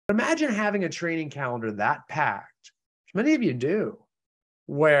Imagine having a training calendar that packed, which many of you do,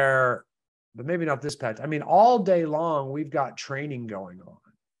 but maybe not this packed. I mean, all day long, we've got training going on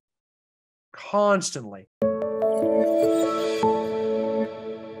constantly.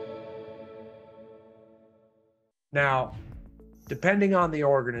 Now, depending on the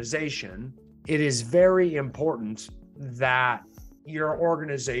organization, it is very important that your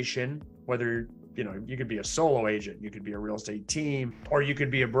organization, whether you could be a solo agent, you could be a real estate team, or you could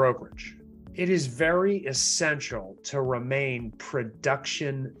be a brokerage. It is very essential to remain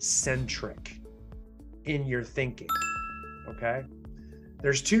production-centric in your thinking, okay?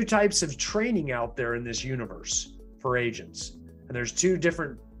 There's two types of training out there in this universe for agents, and there's two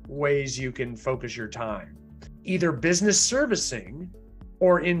different ways you can focus your time. Either business servicing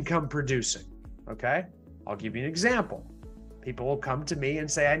or income producing, okay? I'll give you an example. People will come to me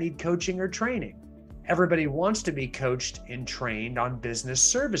and say, I need coaching or training. Everybody wants to be coached and trained on business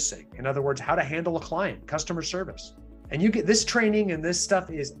servicing. In other words, how to handle a client, customer service. And you get this training and this stuff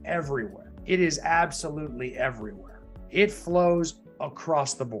is everywhere. It is absolutely everywhere. It flows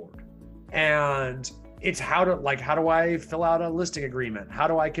across the board. And it's how do I fill out a listing agreement? How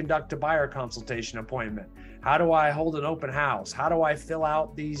do I conduct a buyer consultation appointment? How do I hold an open house? How do I fill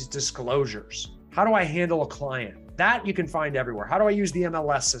out these disclosures? How do I handle a client? That you can find everywhere. How do I use the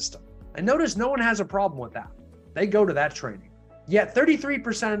MLS system? And notice no one has a problem with that. They go to that training. Yet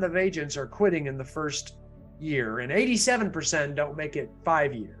 33% of agents are quitting in the first year and 87% don't make it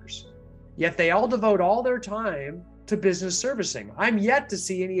 5 years. Yet they all devote all their time to business servicing. I'm yet to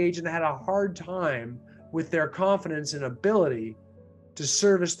see any agent that had a hard time with their confidence and ability to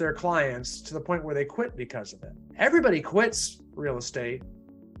service their clients to the point where they quit because of it. Everybody quits real estate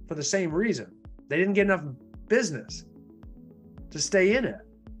for the same reason. They didn't get enough business to stay in it.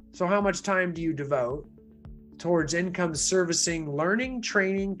 So how much time do you devote towards income servicing, learning,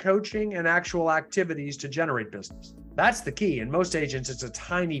 training, coaching, and actual activities to generate business? That's the key. And most agents, it's a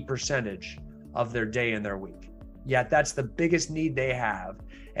tiny percentage of their day and their week. Yet that's the biggest need they have.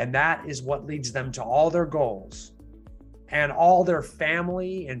 And that is what leads them to all their goals and all their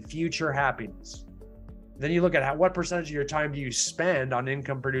family and future happiness. Then you look at what percentage of your time do you spend on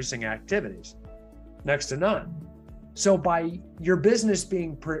income producing activities? Next to none. So by your business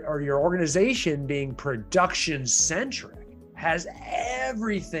or your organization being production centric has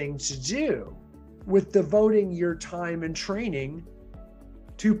everything to do with devoting your time and training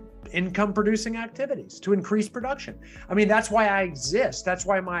to income producing activities, to increase production. I mean, that's why I exist. That's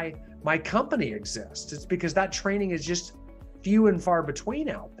why my company exists. It's because that training is just few and far between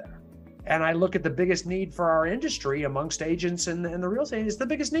out there. And I look at the biggest need for our industry amongst agents and the real estate is the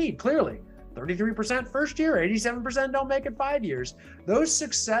biggest need, clearly. 33% first year, 87% don't make it 5 years. Those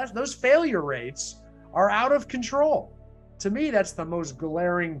failure rates are out of control. To me, that's the most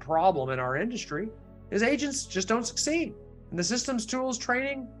glaring problem in our industry is agents just don't succeed. And the systems, tools,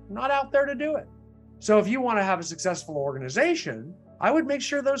 training, not out there to do it. So if you want to have a successful organization, I would make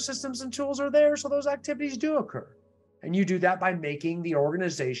sure those systems and tools are there so those activities do occur. And you do that by making the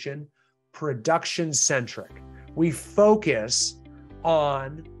organization production centric. We focus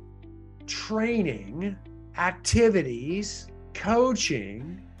on training, activities,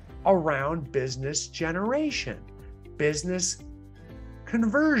 coaching around business generation, business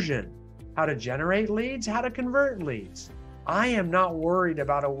conversion, how to generate leads, how to convert leads. I am not worried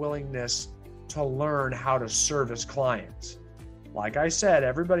about a willingness to learn how to service clients. Like I said,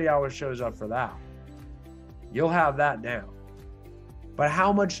 everybody always shows up for that. You'll have that down. But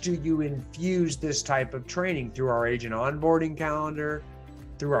how much do you infuse this type of training through our agent onboarding calendar,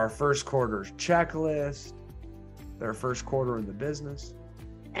 through our first quarter checklist, their first quarter in the business,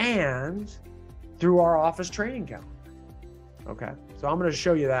 and through our office training calendar? Okay, so I'm going to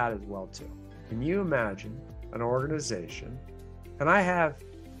show you that as well too. Can you imagine an organization, and I have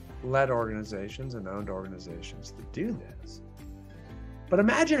led organizations and owned organizations that do this, but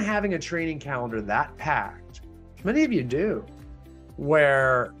imagine having a training calendar that packed, which many of you do,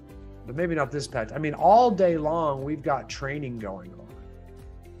 but maybe not this packed. I mean, all day long, we've got training going on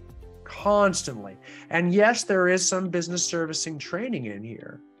constantly. And yes, there is some business servicing training in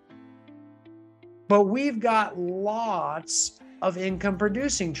here, but we've got lots of income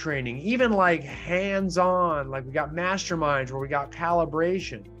producing training, even like hands-on, like we got masterminds where we got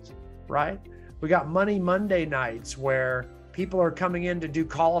calibrations, right? We got Money Monday nights where people are coming in to do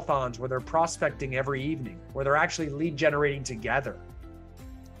call-a-thons where they're prospecting every evening, where they're actually lead generating together,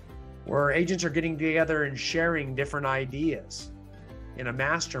 where agents are getting together and sharing different ideas in a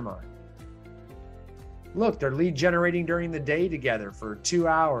mastermind. Look, they're lead generating during the day together for 2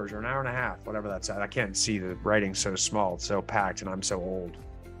 hours or an hour and a half, whatever that's at. I can't see, the writing so small, it's so packed, and I'm so old.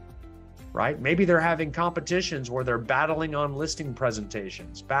 right? Maybe they're having competitions where they're battling on listing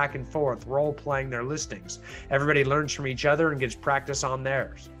presentations, back and forth, role playing their listings. Everybody learns from each other and gets practice on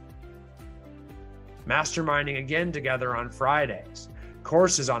theirs. Masterminding again together on Fridays.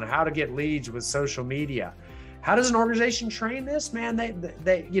 Courses on how to get leads with social media. How does an organization train this? Man,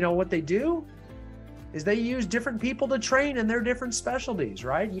 they you know what they do is they use different people to train in their different specialties,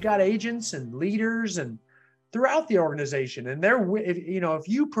 right? You got agents and leaders and throughout the organization, and if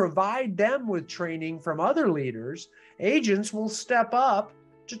you provide them with training from other leaders, agents will step up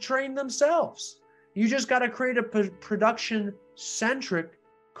to train themselves. You just got to create a production-centric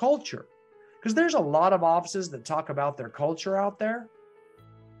culture, because there's a lot of offices that talk about their culture out there.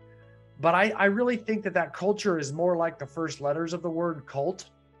 But I really think that culture is more like the first letters of the word cult.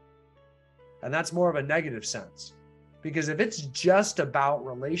 And that's more of a negative sense. Because if it's just about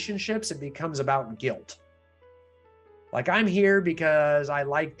relationships, it becomes about guilt. Like, I'm here because I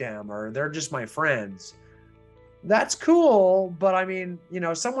like them, or they're just my friends. That's cool, but I mean,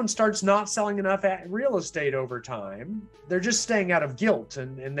 someone starts not selling enough real estate over time, they're just staying out of guilt,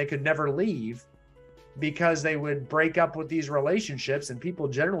 and they could never leave because they would break up with these relationships, and people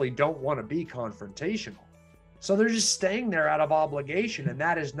generally don't want to be confrontational. So they're just staying there out of obligation, and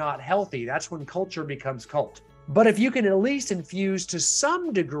that is not healthy. That's when culture becomes cult. But if you can at least infuse to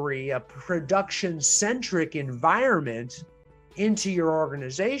some degree a production-centric environment into your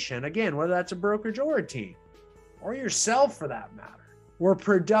organization, again, whether that's a brokerage or a team, or yourself for that matter, where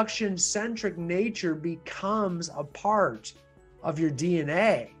production-centric nature becomes a part of your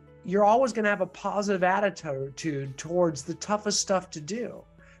DNA, you're always going to have a positive attitude towards the toughest stuff to do.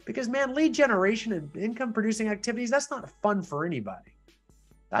 Because, man, lead generation and income producing activities, that's not fun for anybody.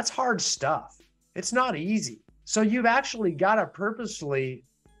 That's hard stuff. It's not easy. So you've actually got to purposely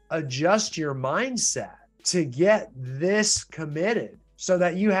adjust your mindset to get this committed so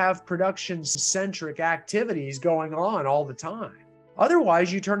that you have production-centric activities going on all the time.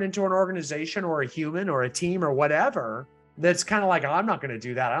 Otherwise, you turn into an organization or a human or a team or whatever that's kind of like, oh, I'm not going to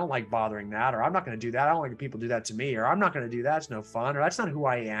do that. I don't like bothering that. Or I'm not going to do that. I don't like people do that to me. Or I'm not going to do that. It's no fun. Or that's not who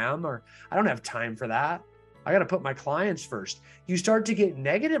I am. Or I don't have time for that. I got to put my clients first. You start to get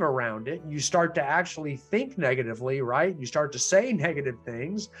negative around it. You start to actually think negatively, right? You start to say negative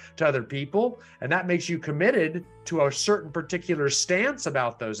things to other people. And that makes you committed to a certain particular stance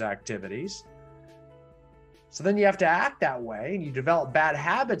about those activities. So then you have to act that way, and you develop bad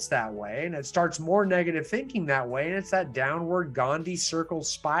habits that way, and it starts more negative thinking that way. And it's that downward Gandhi circle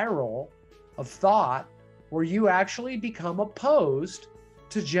spiral of thought where you actually become opposed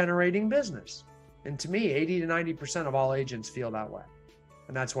to generating business. And to me, 80 to 90% of all agents feel that way.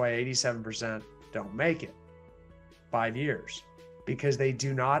 And that's why 87% don't make it 5 years, because they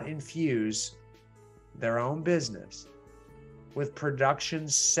do not infuse their own business with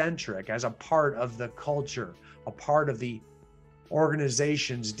production-centric as a part of the culture, a part of the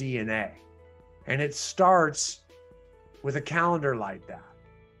organization's DNA. And it starts with a calendar like that.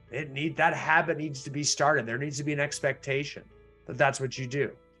 That habit needs to be started. There needs to be an expectation that that's what you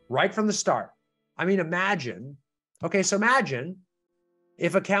do right from the start. I mean, imagine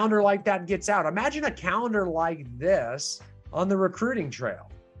if a calendar like that gets out. Imagine a calendar like this on the recruiting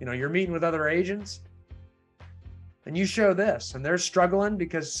trail. You're meeting with other agents, and you show this, and they're struggling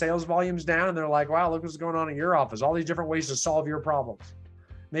because sales volume's down, and they're like, wow, look what's going on in your office. All these different ways to solve your problems.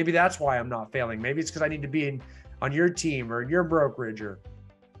 Maybe that's why I'm not failing. Maybe it's because I need to be on your team or your brokerage or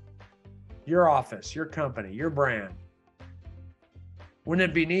your office, your company, your brand. Wouldn't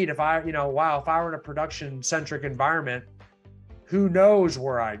it be neat if if I were in a production-centric environment, who knows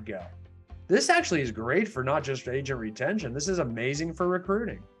where I'd go? This actually is great for not just agent retention. This is amazing for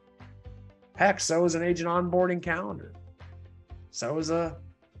recruiting. Heck, so is an agent onboarding calendar. So is a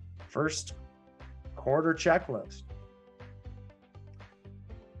first quarter checklist.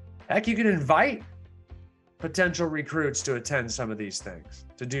 Heck, you can invite potential recruits to attend some of these things,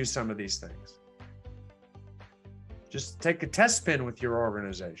 to do some of these things. Just take a test spin with your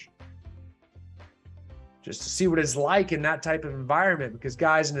organization, just to see what it's like in that type of environment. Because,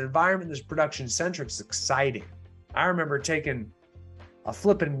 guys, an environment that's production-centric is exciting. I remember taking a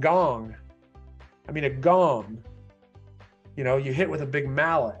flipping gong. A gong, you hit with a big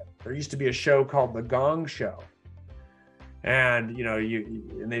mallet. There used to be a show called The Gong Show. And,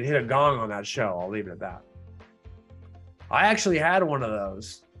 and they'd hit a gong on that show. I'll leave it at that. I actually had one of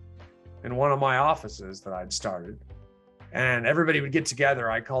those in one of my offices that I'd started. And everybody would get together.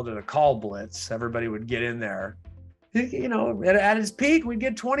 I called it a call blitz. Everybody would get in there. At its peak, we'd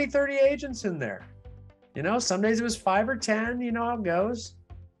get 20, 30 agents in there. Some days it was 5 or 10, how it goes.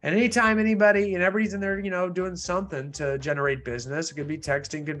 And anytime anybody and everybody's in there, doing something to generate business, it could be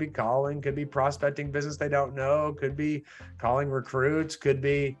texting, could be calling, could be prospecting business they don't know, could be calling recruits, could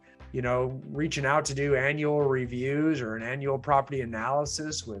be, reaching out to do annual reviews or an annual property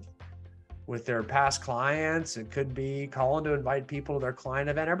analysis with their past clients. It could be calling to invite people to their client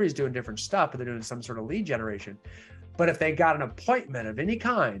event. Everybody's doing different stuff, but they're doing some sort of lead generation. But if they got an appointment of any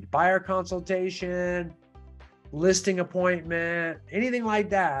kind, buyer consultation, listing appointment, anything like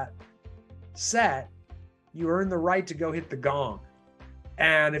that set, you earn the right to go hit the gong.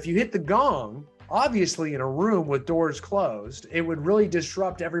 And if you hit the gong, obviously in a room with doors closed, it would really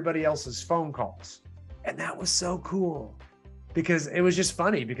disrupt everybody else's phone calls. And that was so cool because it was just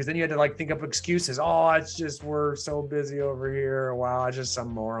funny, because then you had to think up excuses. Oh, it's just, we're so busy over here. Wow, it's just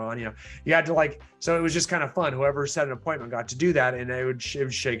some moron. You had to so it was just kind of fun. Whoever set an appointment got to do that, and it would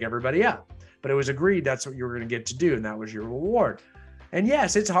shake everybody up. But it was agreed that's what you were going to get to do, and that was your reward. And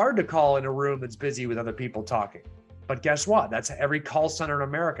yes, it's hard to call in a room that's busy with other people talking. But guess what? That's every call center in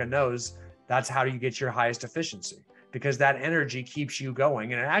America knows that's how you get your highest efficiency, because that energy keeps you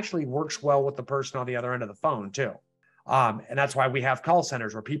going, and it actually works well with the person on the other end of the phone too. And that's why we have call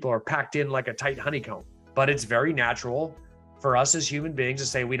centers where people are packed in like a tight honeycomb. But it's very natural for us as human beings to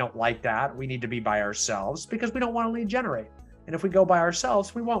say we don't like that. We need to be by ourselves because we don't want to lead generate. And if we go by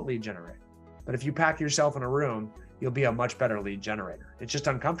ourselves, we won't lead generate. But if you pack yourself in a room, you'll be a much better lead generator. It's just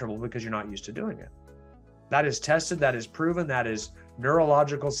uncomfortable because you're not used to doing it. That is tested, that is proven, that is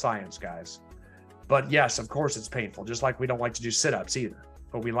neurological science, guys. But yes, of course it's painful, just like we don't like to do sit-ups either,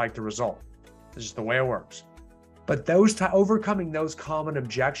 but we like the result. It's just the way it works. But overcoming those common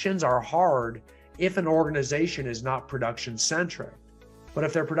objections are hard if an organization is not production-centric. But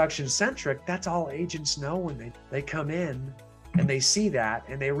if they're production-centric, that's all agents know when they come in. And they see that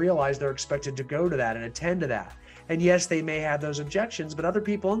and they realize they're expected to go to that and attend to that. And yes, they may have those objections, but other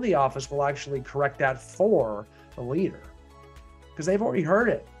people in the office will actually correct that for the leader because they've already heard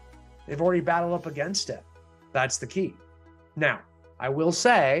it. They've already battled up against it. That's the key. Now, I will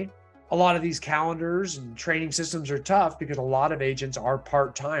say a lot of these calendars and training systems are tough because a lot of agents are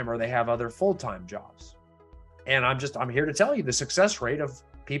part-time or they have other full-time jobs. And I'm here to tell you the success rate of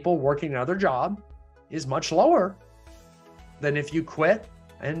people working another job is much lower than if you quit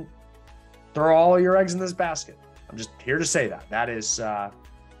and throw all your eggs in this basket. I'm just here to say that.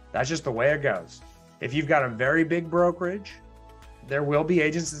 That's just the way it goes. If you've got a very big brokerage, there will be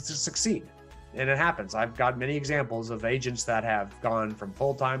agents that succeed. And it happens. I've got many examples of agents that have gone from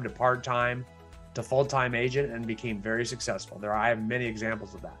full-time to part-time to full-time agent and became very successful. I have many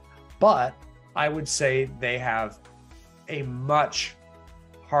examples of that. But I would say they have a much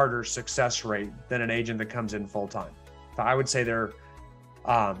harder success rate than an agent that comes in full-time. I would say they're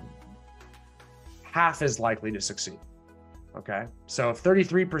half as likely to succeed. Okay. So if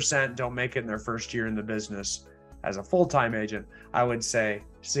 33% don't make it in their first year in the business as a full-time agent, I would say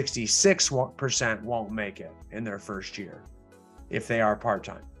 66% won't make it in their first year if they are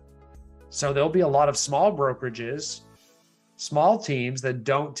part-time. So there'll be a lot of small brokerages, small teams that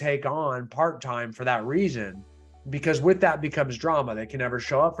don't take on part-time for that reason, because with that becomes drama. They can never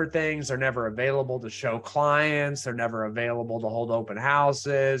show up for things. They're never available to show clients. They're never available to hold open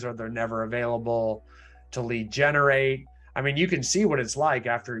houses, or they're never available to lead generate. I mean, you can see what it's like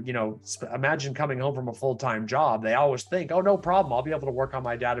after, imagine coming home from a full-time job. They always think, oh, no problem, I'll be able to work on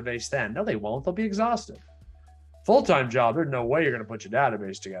my database then. No, they won't. They'll be exhausted. Full-time job, there's no way you're going to put your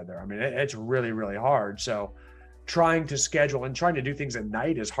database together. I mean, it's really, really hard. So trying to schedule and trying to do things at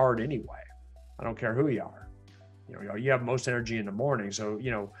night is hard anyway. I don't care who you are. You have most energy in the morning. So,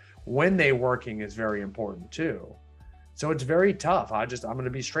 when they working is very important too. So it's very tough. I'm going to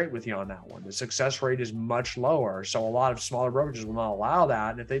be straight with you on that one. The success rate is much lower. So a lot of smaller brokerages will not allow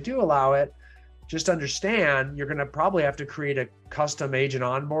that. And if they do allow it, just understand you're going to probably have to create a custom agent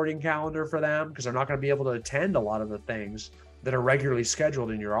onboarding calendar for them, because they're not going to be able to attend a lot of the things that are regularly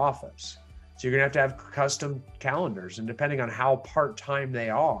scheduled in your office. So you're going to have custom calendars, and depending on how part-time they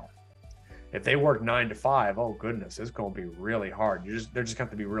are, if they work 9 to 5, oh goodness, it's going to be really hard. They're just going to have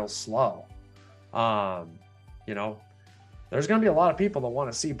to be real slow. There's going to be a lot of people that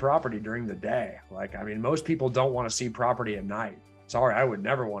want to see property during the day. Most people don't want to see property at night. Sorry, I would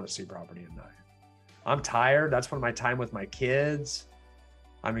never want to see property at night. I'm tired. That's when my time with my kids.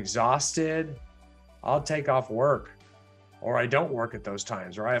 I'm exhausted. I'll take off work, or I don't work at those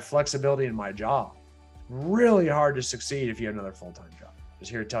times, or I have flexibility in my job. Really hard to succeed if you have another full-time job.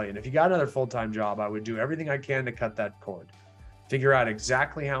 Just here to tell you. And if you got another full-time job, I would do everything I can to cut that cord. Figure out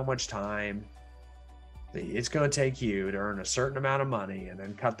exactly how much time it's going to take you to earn a certain amount of money, and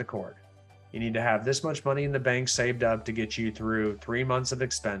then cut the cord. You need to have this much money in the bank saved up to get you through 3 months of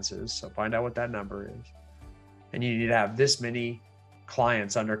expenses. So find out what that number is. And you need to have this many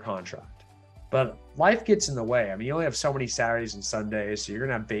clients under contract. But life gets in the way. I mean, you only have so many Saturdays and Sundays. So you're going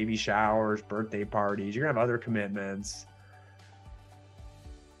to have baby showers, birthday parties. You're going to have other commitments.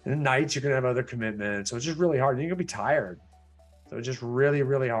 And at nights, you're going to have other commitments. So it's just really hard. And you're going to be tired. So it's just really,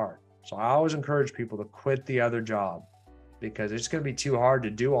 really hard. So I always encourage people to quit the other job, because it's going to be too hard to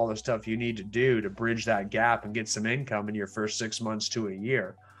do all the stuff you need to do to bridge that gap and get some income in your first 6 months to a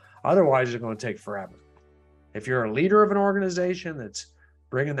year. Otherwise, it's going to take forever. If you're a leader of an organization that's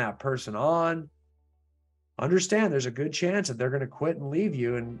bringing that person on, understand there's a good chance that they're going to quit and leave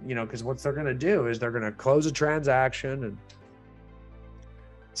you. And, because what they're going to do is they're going to close a transaction and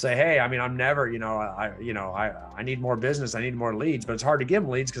say, hey, I mean, I'm never, I need more business. I need more leads, but it's hard to give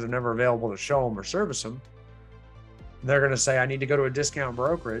them leads because I'm never available to show them or service them. They're going to say, I need to go to a discount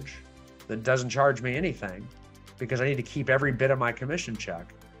brokerage that doesn't charge me anything because I need to keep every bit of my commission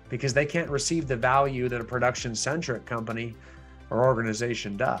check, because they can't receive the value that a production-centric company or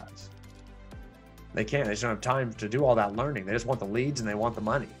organization does. They can't. They just don't have time to do all that learning. They just want the leads and they want the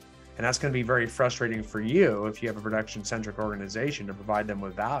money. And that's going to be very frustrating for you if you have a production-centric organization to provide them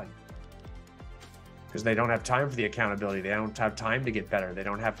with value, because they don't have time for the accountability. They don't have time to get better. They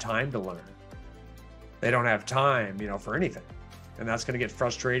don't have time to learn. They don't have time, for anything. And that's going to get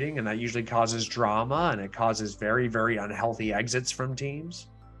frustrating. And that usually causes drama, and it causes very, very unhealthy exits from teams.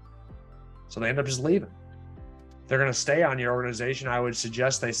 So they end up just leaving. If they're going to stay on your organization, I would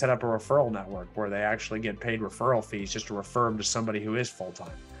suggest they set up a referral network where they actually get paid referral fees just to refer them to somebody who is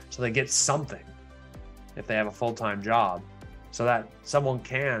full-time. So they get something if they have a full-time job, so that someone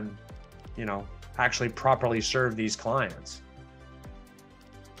can, actually properly serve these clients,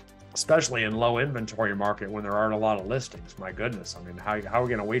 especially in low inventory market when there aren't a lot of listings. My goodness. I mean, how are we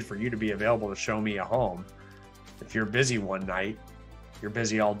going to wait for you to be available to show me a home? If you're busy one night, you're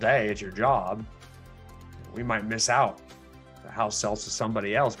busy all day at your job, we might miss out. The house sells to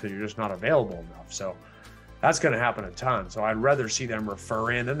somebody else because you're just not available enough. So that's going to happen a ton. So I'd rather see them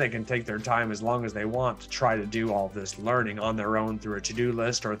refer in, then they can take their time as long as they want to try to do all this learning on their own through a to-do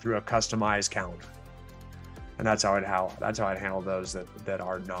list or through a customized calendar. And that's how I'd handle those that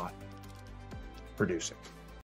are not producing.